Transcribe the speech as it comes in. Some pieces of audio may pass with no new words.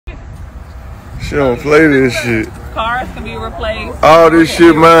She don't play this shit. Cars can be replaced. All this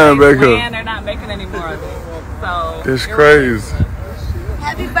shit mine back up. And they're not making any more of it. So it's crazy.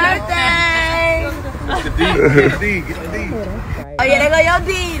 Happy birthday! Get the D. Get the D. Oh yeah, there go your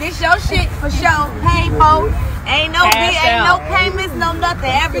D. This your shit for sure. Hey, folks. Ain't no bill, ain't no payments, no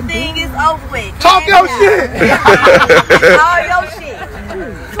nothing. Everything is over with. Talk your shit. All your shit.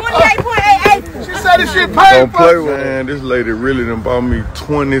 28.88. She said this shit paid. Don't play with man. This lady really done bought me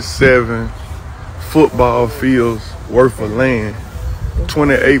 27 football fields worth of land.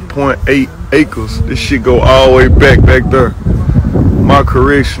 28.8 acres. This shit go all the way back there. My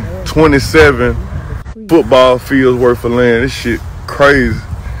correction. 27 football fields worth of land. This shit crazy.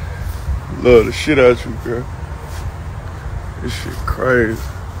 Love the shit out you, girl. This shit crazy.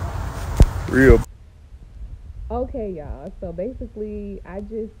 Real. Okay, y'all. So basically, I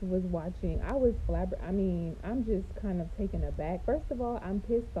just was watching. I was I'm just kind of taken aback. First of all, I'm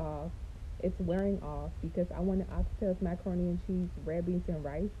pissed off. It's wearing off because I wanted oxtails, macaroni and cheese, red beans and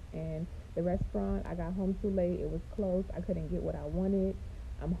rice. And the restaurant, I got home too late. It was closed. I couldn't get what I wanted.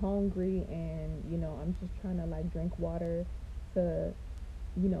 I'm hungry, and I'm just trying to like drink water to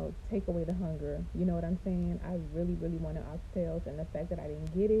take away the hunger. You know what I'm saying? I really, really wanted oxtails, and the fact that I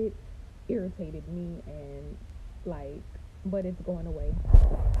didn't get it irritated me, and but it's going away.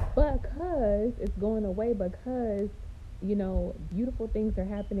 Because beautiful things are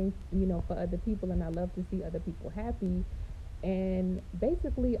happening, for other people, and I love to see other people happy. And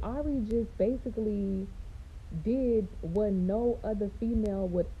basically, Ari just did what no other female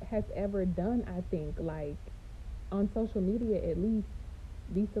has ever done, I think. Like, on social media, at least,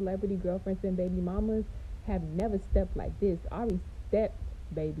 these celebrity girlfriends and baby mamas have never stepped like this. Ari stepped,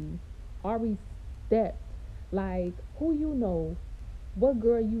 baby. Ari stepped. Like, who what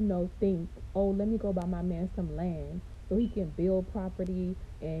girl think, oh, let me go buy my man some land so he can build property,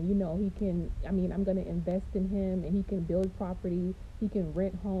 and he can, I'm gonna invest in him, and he can build property, he can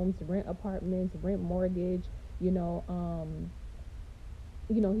rent homes, rent apartments, rent mortgage, he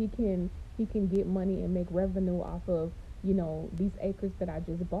can get money and make revenue off of these acres that I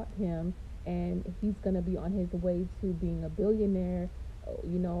just bought him, and he's gonna be on his way to being a billionaire.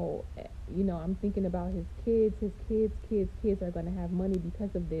 I'm thinking about his kids are gonna have money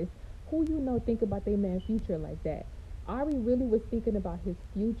because of this. Who think about their man's future like that? Ari really was thinking about his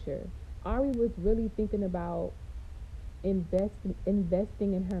future. Ari was really thinking about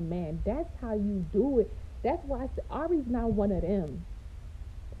investing in her man. That's how you do it. That's why I said Ari's not one of them.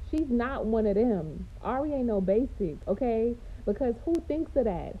 She's not one of them. Ari ain't no basic, okay? Because who thinks of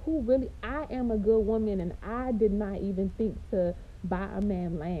that? Who really? I am a good woman, and I did not even think to buy a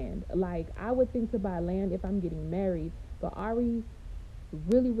man land. Like, I would think to buy land if I'm getting married, but Ari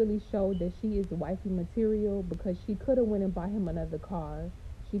really, really showed that she is wifey material, because she could have went and bought him another car.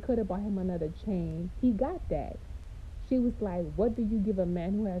 She could have bought him another chain. He got that. She was like, what do you give a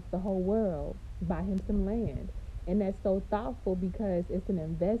man who has the whole world? Buy him some land. And that's so thoughtful, because it's an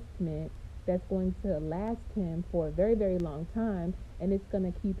investment that's going to last him for a very, very long time, and it's going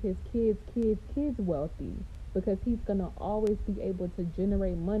to keep his kids wealthy, because he's going to always be able to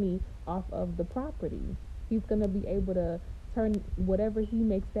generate money off of the property. He's going to be able to turn whatever he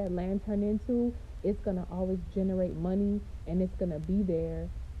makes that land turn into, it's going to always generate money, and it's going to be there,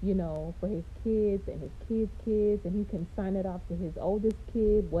 for his kids and his kids, and he can sign it off to his oldest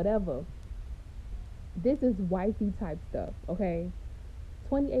kid, whatever. This is wifey type stuff, okay?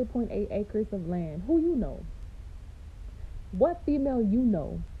 28.8 acres of land. Who What female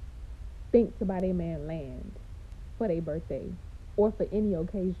think to buy their man land for their birthday or for any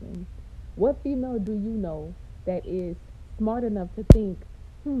occasion? What female do you know that is smart enough to think,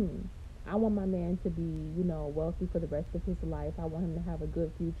 I want my man to be, wealthy for the rest of his life. I want him to have a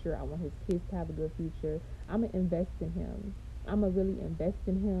good future. I want his kids to have a good future. I'm going to invest in him. I'm going to really invest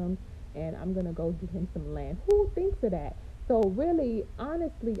in him, and I'm going to go get him some land. Who thinks of that? So really,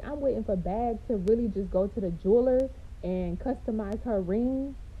 honestly, I'm waiting for Bag to really just go to the jeweler and customize her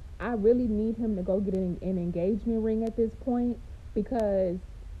ring. I really need him to go get an engagement ring at this point, because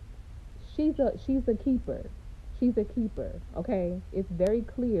she's a keeper. She's a keeper, okay? It's very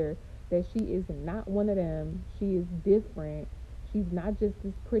clear that she is not one of them. She is different. She's not just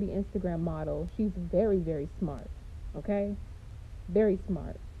this pretty Instagram model. She's very, very smart, okay? Very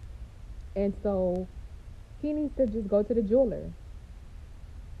smart. And so he needs to just go to the jeweler.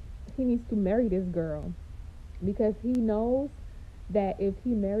 He needs to marry this girl, because he knows that if he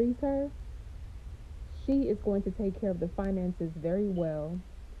marries her, she is going to take care of the finances very well.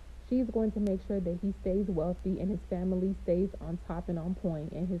 She's going to make sure that he stays wealthy and his family stays on top and on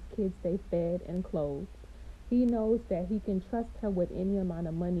point, and his kids stay fed and clothed. He knows that he can trust her with any amount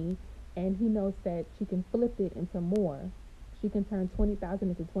of money, and he knows that she can flip it into more. She can turn 20,000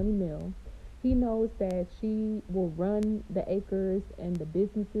 into 20 mil. He knows that she will run the acres and the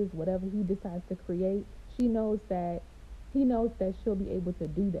businesses, whatever he decides to create. She knows that he knows that she'll be able to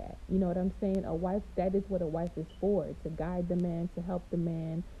do that. You know what I'm saying? A wife, that is what a wife is for, to guide the man, to help the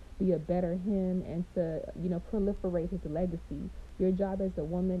man be a better him, and to, proliferate his legacy. Your job as a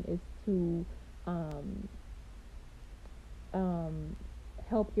woman is to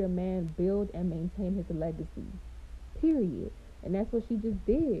help your man build and maintain his legacy. Period. And that's what she just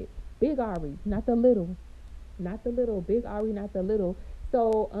did. Big Ari, not the little. Not the little. Big Ari, not the little.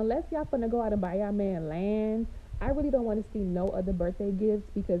 So unless y'all finna go out and buy y'all man land, I really don't want to see no other birthday gifts,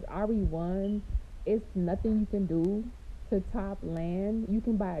 because Ari won. It's nothing you can do to top land. You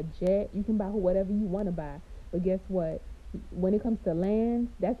can buy a jet. You can buy whatever you want to buy. But guess what? When it comes to land,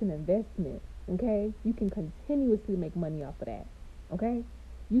 that's an investment. Okay? You can continuously make money off of that. Okay?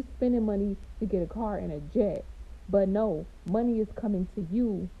 You spending money to get a car and a jet. But no, money is coming to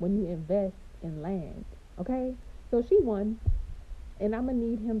you when you invest in land. Okay? So she won. And I'm going to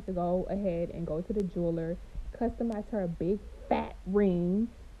need him to go ahead and go to the jeweler, customize her a big fat ring,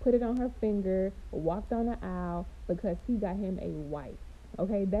 put it on her finger, walk down the aisle, because he got him a wife.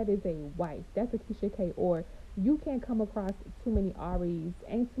 Okay? That is a wife. That's a Keisha K. Or. You can't come across too many Aries.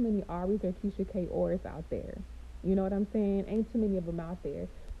 Ain't too many Aries or Keisha K. Ors out there. You know what I'm saying? Ain't too many of them out there.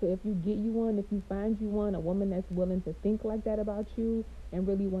 So if you get you one, if you find you one, a woman that's willing to think like that about you and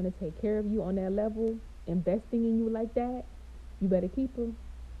really want to take care of you on that level, investing in you like that, you better keep her.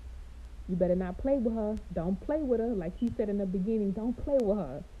 You better not play with her. Don't play with her. Like he said in the beginning, don't play with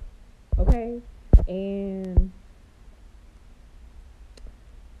her. Okay? And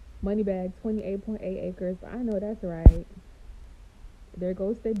Moneybagg, 28.8 acres. I know that's right. There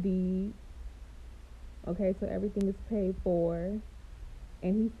goes the deed. Okay, so everything is paid for.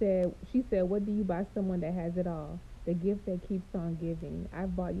 And she said, what do you buy someone that has it all? The gift that keeps on giving.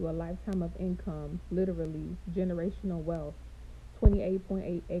 I've bought you a lifetime of income, literally, generational wealth.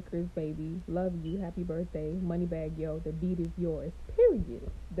 28.8 acres, baby. Love you. Happy birthday. Moneybagg, yo. The deed is yours. Period.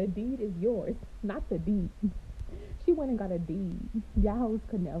 The deed is yours, not the deed. She went and got a deed. Y'all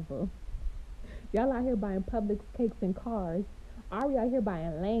could never. Y'all out here buying Publix cakes and cars. Ari out here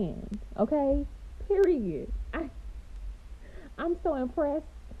buying land. Okay? Period. I'm so impressed.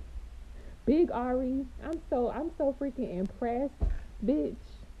 Big Ari. I'm so freaking impressed. Bitch.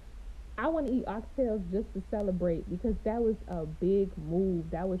 I want to eat oxtails just to celebrate, because that was a big move.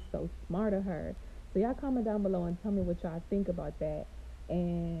 That was so smart of her. So y'all comment down below and tell me what y'all think about that.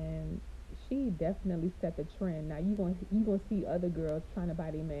 And she definitely set the trend. Now you gonna see other girls trying to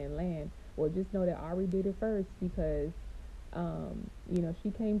buy their man land. Well, just know that Ari did it first, because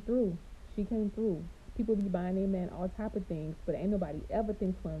she came through. She came through. People be buying their man all type of things, but ain't nobody ever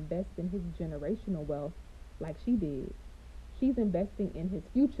thinks to invest in his generational wealth like she did. She's investing in his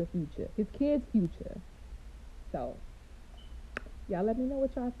future, his kids' future. So, y'all let me know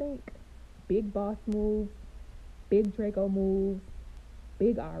what y'all think. Big boss moves, big Draco moves,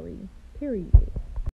 big Ari, period.